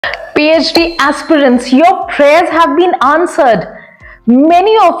PhD aspirants, your prayers have been answered.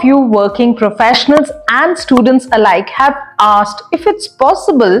 Many of you working professionals and students alike have asked if it's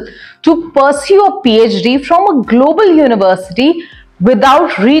possible to pursue a PhD from a global university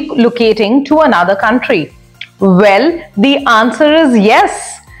without relocating to another country. Well, the answer is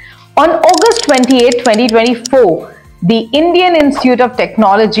yes. On August 28, 2024, the Indian Institute of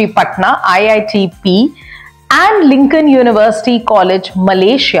Technology Patna, IIT and Lincoln University College,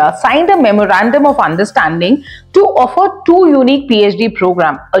 Malaysia signed a memorandum of understanding to offer two unique PhD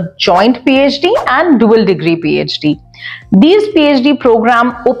programs, a joint PhD and dual degree PhD. These PhD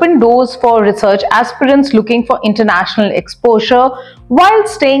programs open doors for research aspirants looking for international exposure while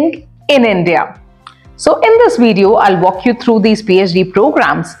staying in India. So in this video, I'll walk you through these PhD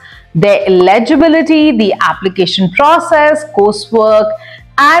programs, their eligibility, the application process, coursework,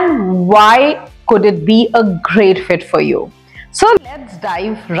 and why could it be a great fit for you. So let's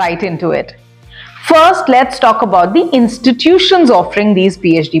dive right into it. First, let's talk about the institutions offering these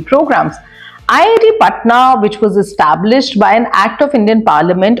PhD programs. IIT Patna, which was established by an Act of Indian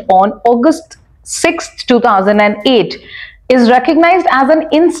Parliament on August 6, 2008, is recognized as an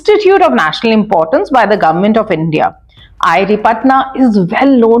institute of national importance by the Government of India. IIT Patna is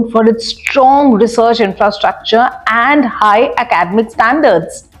well known for its strong research infrastructure and high academic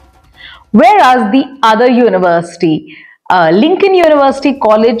standards. Whereas the other university, Lincoln University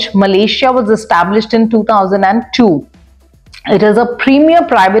College, Malaysia, was established in 2002. It is a premier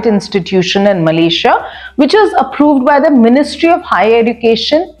private institution in Malaysia, which is approved by the Ministry of Higher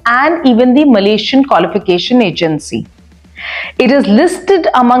Education and even the Malaysian Qualification Agency. It is listed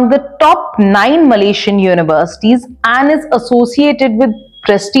among the top 9 Malaysian universities and is associated with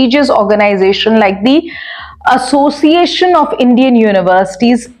prestigious organizations like the Association of Indian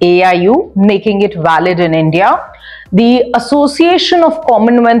Universities, AIU, making it valid in India, the Association of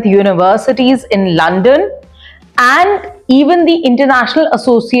Commonwealth Universities in London, and even the International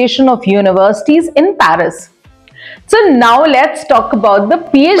Association of Universities in Paris. So now let's talk about the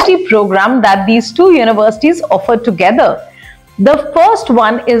PhD program that these two universities offer together. The first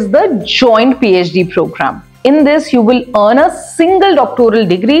one is the joint PhD program. In this, you will earn a single doctoral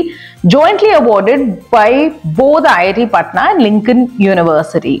degree jointly awarded by both IIT Patna and Lincoln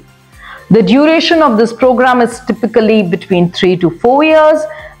University. The duration of this program is typically between 3 to 4 years,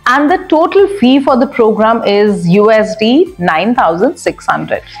 and the total fee for the program is USD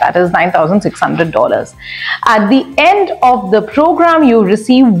 9,600. That is $9,600. At the end of the program, you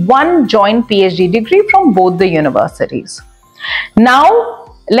receive one joint PhD degree from both the universities. Now,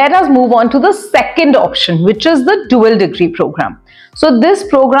 let us move on to the second option, which is the dual degree program. So this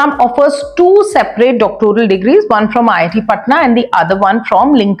program offers two separate doctoral degrees, one from IIT Patna and the other one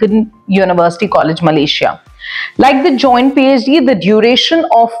from Lincoln University College, Malaysia. Like the joint PhD, the duration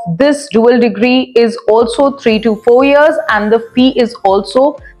of this dual degree is also 3 to 4 years and the fee is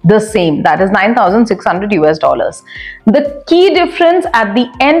also the same, that is $9,600 US. The key difference, at the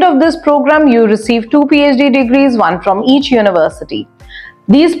end of this program, you receive two PhD degrees, one from each university.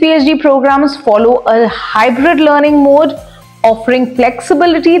 These PhD programs follow a hybrid learning mode, offering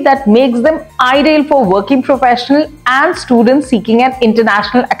flexibility that makes them ideal for working professionals and students seeking an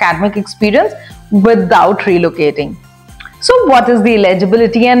international academic experience without relocating. So what is the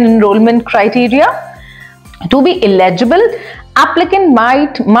eligibility and enrollment criteria? To be eligible, applicant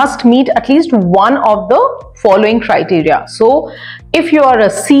must meet at least one of the following criteria. So if you are a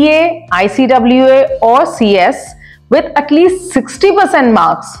CA, ICWA or CS with at least 60%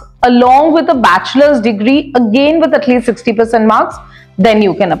 marks along with a bachelor's degree, again with at least 60% marks, then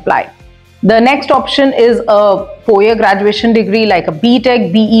you can apply. The next option is a 4-year graduation degree like a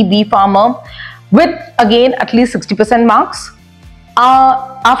BTech, BE, B Pharma with again at least 60% marks.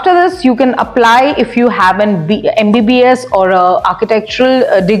 After this, you can apply if you have an MBBS or a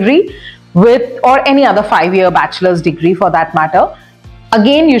architectural degree with, or any other 5-year bachelor's degree for that matter.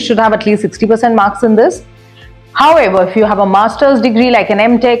 Again, you should have at least 60% marks in this. However, if you have a master's degree like an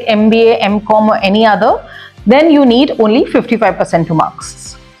MTech, MBA, MCom or any other, then you need only 55%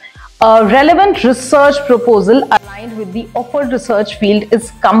 marks. A relevant research proposal aligned with the offered research field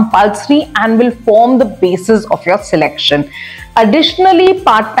is compulsory and will form the basis of your selection. Additionally,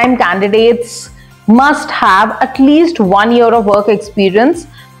 part-time candidates must have at least 1 year of work experience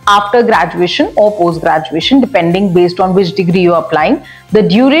after graduation or post-graduation, depending based on which degree you are applying. The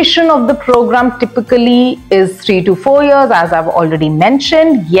duration of the program typically is 3 to 4 years, as I've already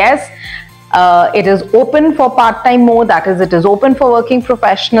mentioned. Yes, it is open for part-time mode, that is, it is open for working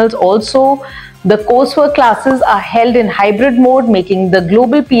professionals also. The coursework classes are held in hybrid mode, making the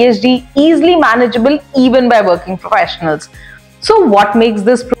global PhD easily manageable even by working professionals. So what makes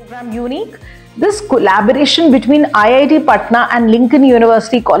this program and unique. This collaboration between IIT Patna and Lincoln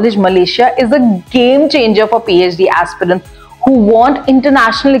University College, Malaysia is a game changer for PhD aspirants who want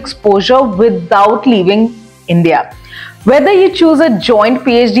international exposure without leaving India. Whether you choose a joint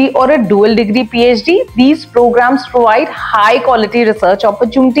PhD or a dual degree PhD, these programs provide high quality research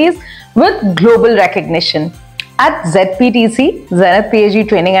opportunities with global recognition. At ZPTC, Zenith PhD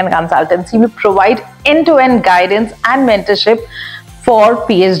Training and Consultancy, we provide end-to-end guidance and mentorship for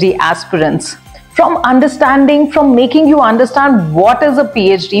PhD aspirants. From making you understand what is a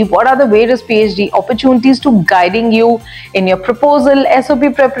PhD, what are the various PhD opportunities, to guiding you in your proposal,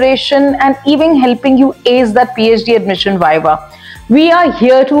 SOP preparation, and even helping you ace that PhD admission viva. We are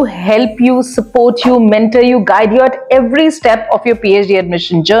here to help you, support you, mentor you, guide you at every step of your PhD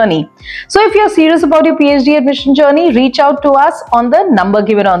admission journey. So if you're serious about your PhD admission journey, reach out to us on the number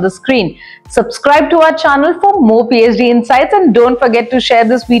given on the screen. Subscribe to our channel for more PhD insights, and don't forget to share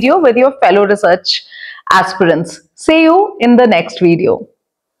this video with your fellow research aspirants. See you in the next video.